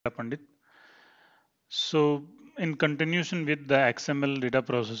Pandit. So, in continuation with the XML data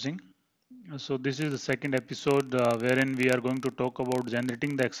processing, so this is the second episode wherein we are going to talk about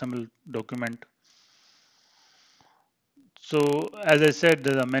generating the XML document. So, as I said,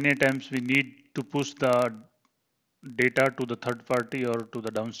 there are many times we need to push the data to the third party or to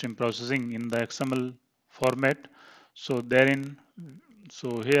the downstream processing in the XML format. So,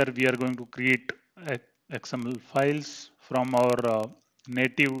 here we are going to create XML files from our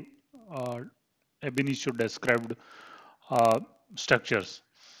native uh, Abinitio described uh, structures,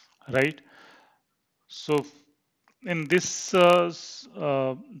 right? So in this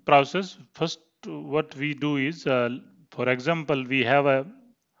process, first what we do is, for example, we have a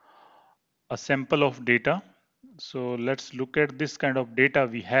sample of data. So let's look at this kind of data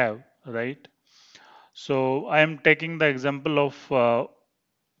we have, right? So I am taking the example of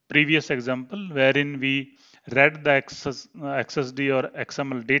previous example wherein we read the XSD or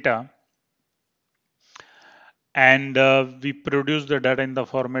XML data and we produce the data in the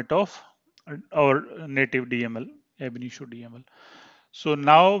format of our native DML, Ab initio DML. So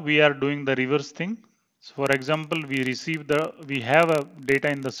now we are doing the reverse thing. So for example, we have a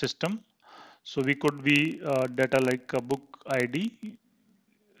data in the system. So we could be data like a book ID.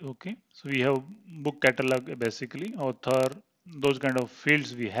 Okay. So we have book catalog basically, author, those kind of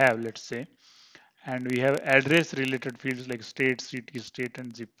fields we have, let's say. And we have address related fields like state, city, state,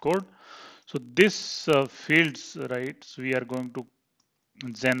 and zip code. So this fields, right? So we are going to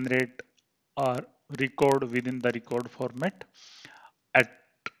generate or record within the record format at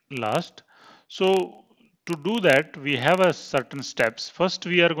last. So to do that, we have a certain steps. First,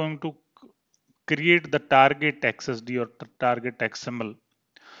 we are going to create the target XSD or target XML.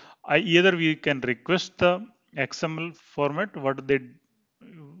 Either we can request the XML format, what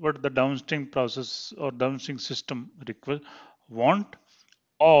the downstream process or downstream system request want,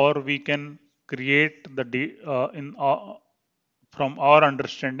 or we can create the in from our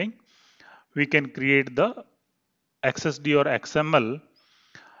understanding, we can create the XSD or XML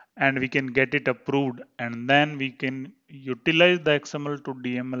and we can get it approved, and then we can utilize the XML to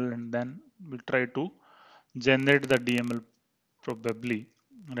DML, and then we'll try to generate the DML probably,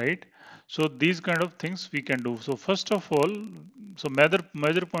 right? So these kind of things we can do. So first of all, so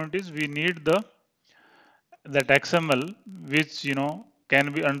major point is we need that XML, which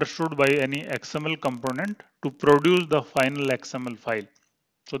can be understood by any XML component to produce the final XML file.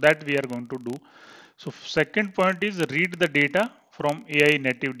 So that we are going to do. So second point is read the data from AI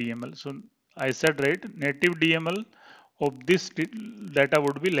native DML. So I said, right, native DML of this data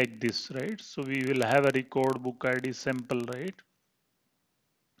would be like this, right? So we will have a record book ID simple, right?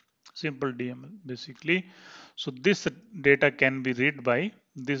 Simple DML basically. So this data can be read by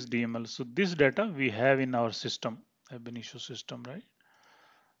this DML. So this data we have in our system, Ab initio system, right?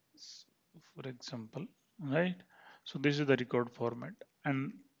 For example, right? So this is the record format.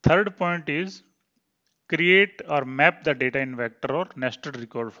 And third point is create or map the data in vector or nested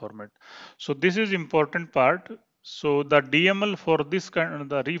record format. So this is important part. So the DML for this kind of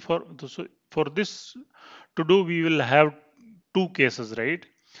the so for this to do, we will have two cases, right?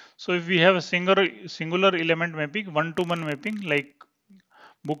 So if we have a singular element mapping, one-to-one mapping, like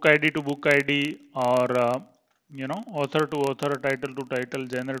book ID to book ID, or author to author, title to title,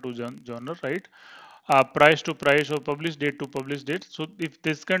 genre to genre, right? Price to price, or publish date to publish date. So if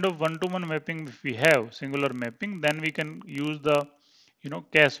this kind of one-to-one mapping, if we have singular mapping, then we can use the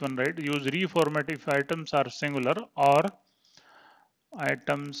case one, right? Use reformat if items are singular, or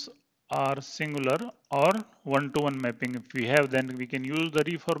items are singular, or one-to-one mapping if we have, then we can use the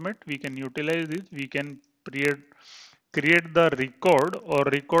reformat, we can utilize it, we can create the record, or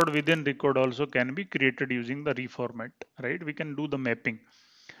record within record also can be created using the reformat, right? We can do the mapping,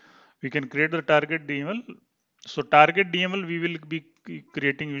 we can create the target DML. So target DML we will be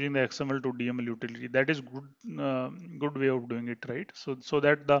creating using the XML to DML utility. That is good way of doing it, right? So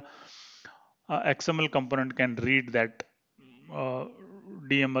that the XML component can read that uh,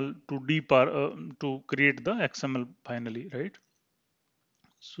 DML to to create the XML finally, right?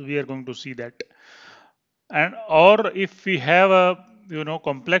 So we are going to see that. And or if we have a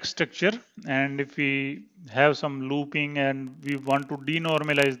complex structure, and if we have some looping and we want to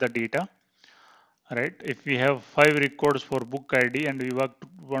denormalize the data, right? If we have 5 records for book ID and we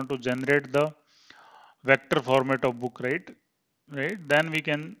want to generate the vector format of book, right? Then we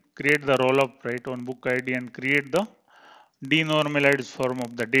can create the rollup, right, on book ID and create the denormalized form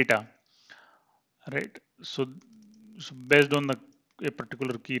of the data, right? So based on a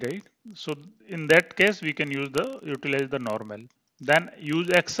particular key, right? So in that case, we can utilize the normal. Then use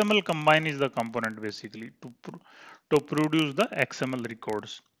XML combine is the component basically to produce the XML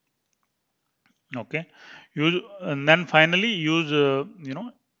records. Okay, use and then finally use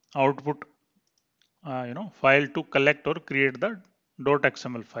output file to collect or create the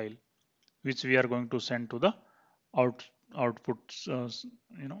 .xml file, which we are going to send to the out outputs,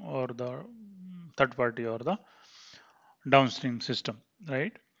 or the third party or the downstream system,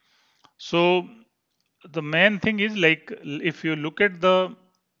 right? So the main thing is, like, if you look at the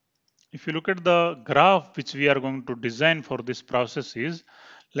graph which we are going to design for this process is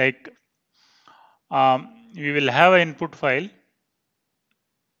like, we will have an input file,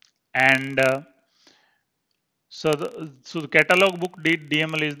 and so the catalog book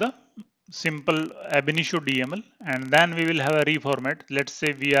DML is the simple Abinitio DML, and then we will have a reformat. Let's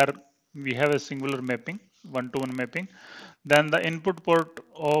say we have a singular mapping, one-to-one mapping. Then the input port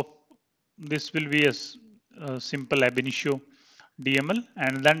of this will be a simple Abinitio DML,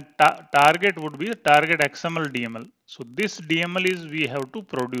 and then target would be a target XML DML. So this DML is we have to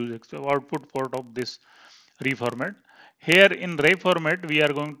produce output port of this reformat. Here in reformat, we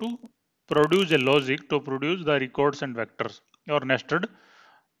are going to produce a logic to produce the records and vectors, or nested,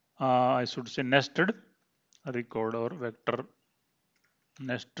 I should say nested record or vector,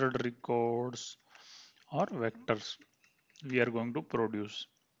 nested records or vectors we are going to produce,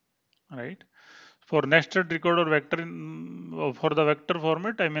 right? For nested record or vector, for the vector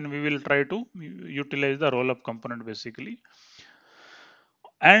format, I mean, we will try to utilize the rollup component basically.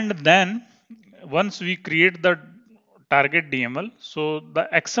 And then once we create the target DML, so the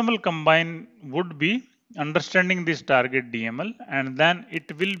XML combine would be understanding this target DML, and then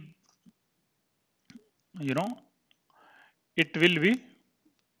you know, it will be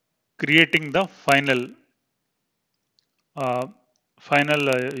creating the uh, final,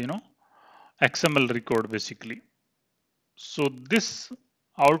 XML record basically. So this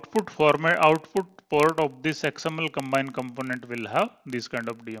output port of this XML combine component will have this kind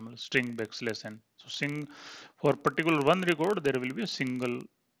of DML, string backslash n. So for particular one record, there will be a single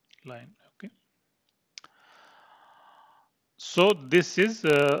line. Okay. So this is,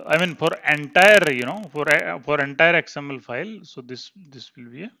 I mean, for entire, for entire XML file. So this will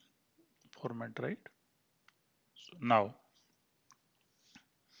be a format, right? So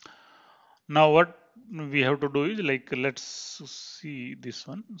now what we have to do is, like, let's see this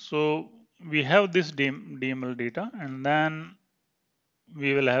one. So we have this DML data, and then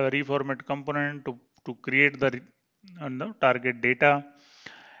we will have a reformat component to create the target data.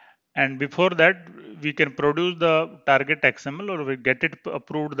 And before that, we can produce the target XML, or we get it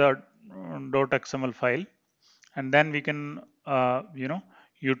approved the .xml file, and then we can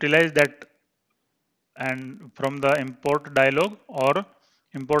utilize that, and from the import dialog or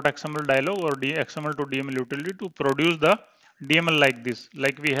import XML dialog or XML to DML utility to produce the DML like this,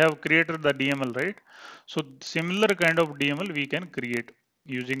 like we have created the DML, right? So similar kind of DML we can create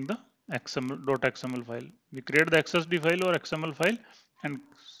using the XML file. We create the XSD file or XML file and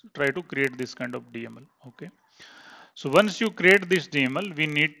try to create this kind of DML. Okay. So once you create this DML, we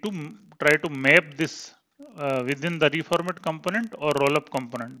need to try to map this within the reformat component or rollup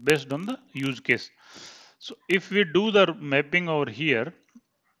component based on the use case. So if we do the mapping over here,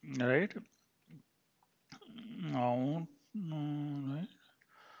 right? Now, right.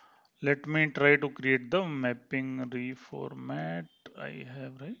 Let me try to create the mapping reformat I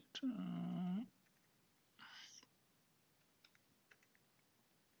have, right?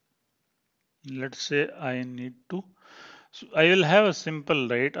 Let's say I need to. So I will have a simple,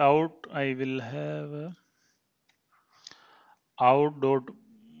 right? I will have out dot,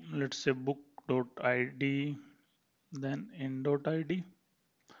 let's say, book dot id, then in dot id,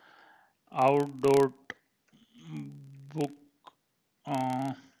 out dot book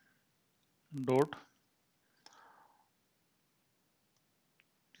dot,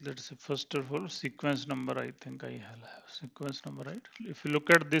 let's say, first of all, sequence number. I think I have sequence number, right? If you look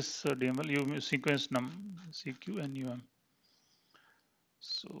at this DML, you sequence CQNUM.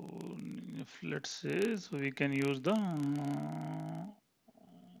 So if, let's say, so we can use the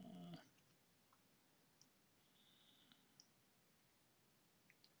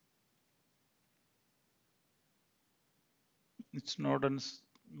it's not a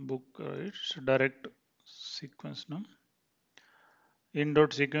book, it's a direct sequence number. In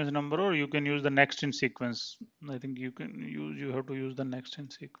dot sequence number, or you can use the next in sequence. I think you have to use the next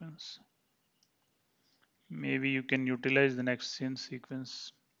in sequence. Maybe you can utilize the next in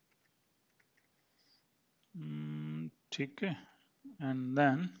sequence. Okay. And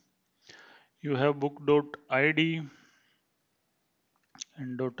then you have book dot id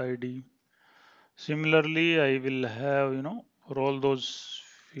and dot id. Similarly, I will have, for all those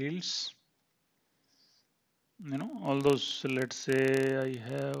fields, all those, let's say I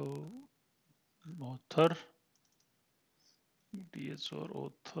have author, th or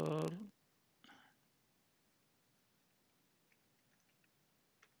author.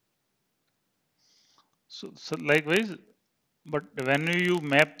 So likewise, but when you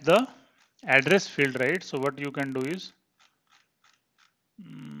map the address field, right? So what you can do is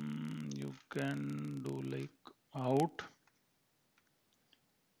you can do like out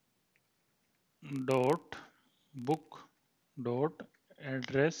dot book dot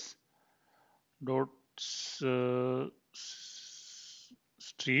address dot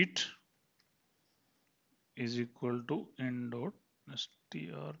street is equal to in dot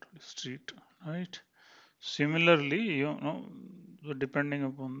str street, right? Similarly, so depending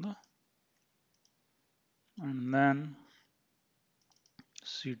upon the, and then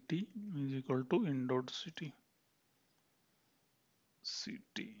city is equal to in dot city,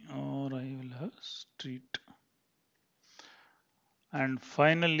 or I will have street, and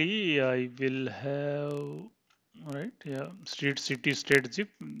finally I will have, right, yeah, street, city, state, zip.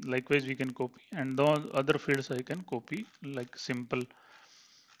 Likewise we can copy, and those other fields I can copy like simple,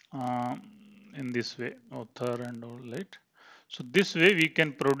 uh, in this way, author and all, right? So this way we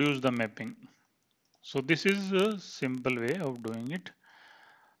can produce the mapping. So this is a simple way of doing it.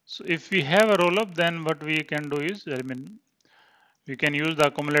 So if we have a roll up, then what we can do is, I mean, we can use the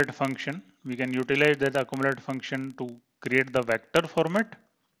accumulate function. We can utilize that accumulate function to create the vector format,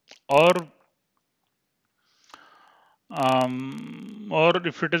 or or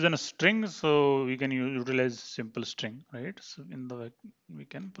if it is in a string, so we can utilize simple string, right? So in the we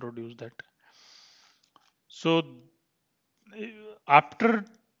can produce that. So after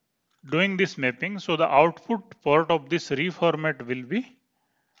doing this mapping, so the output part of this reformat will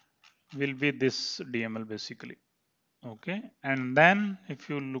be this DML basically. Okay, and then if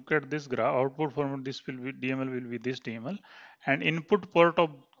you look at this graph output format, this will be DML will be this DML, and input port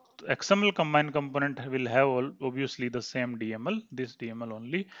of XML combine component will have obviously the same DML, this DML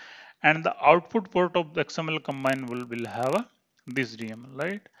only, and the output port of the XML combine will have this DML,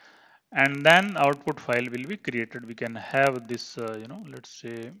 right? And then output file will be created. We can have this, let's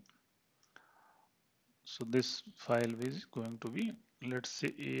say, so this file is going to be, let's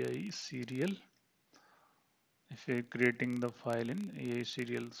say, AI serial. If we're creating the file in AI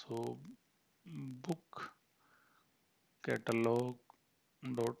serial, so book catalog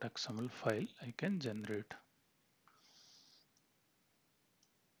 .xml file I can generate,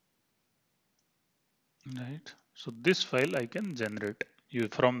 right? So this file I can generate you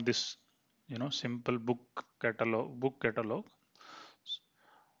from this, simple book catalog.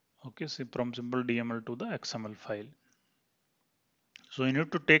 Okay, so from simple DML to the XML file. So you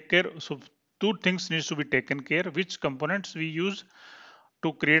need to take care. So two things needs to be taken care. Which components we use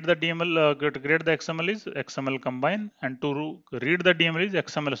to create the DML, to create the XML is XML combine, and to read the DML is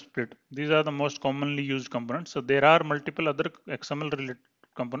XML split. These are the most commonly used components. So there are multiple other XML related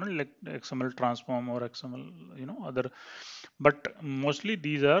components like XML transform or XML, other, but mostly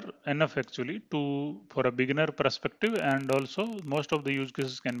these are enough actually to for a beginner perspective, and also most of the use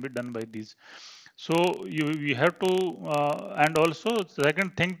cases can be done by these. So you have to, and also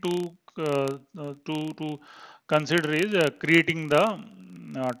second thing to consider is creating the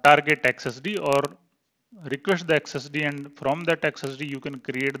target XSD, or request the XSD, and from that XSD you can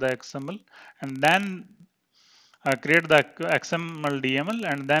create the XML, and then create the XML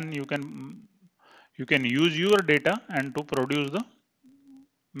DML, and then you can use your data and to produce the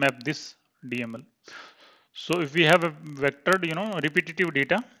map this DML. So if we have a vectored, repetitive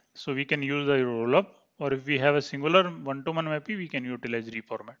data, so we can use the rollup, or if we have a singular one-to-one mapping, we can utilize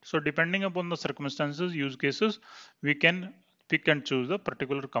reformat. So depending upon the circumstances, use cases, we can pick and choose the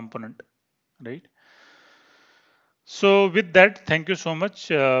particular component, right? So with that, thank you so much.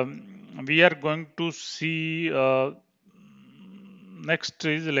 We are going to see next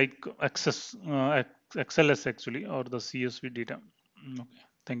is like access XLS actually, or the CSV data. Okay,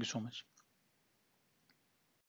 thank you so much.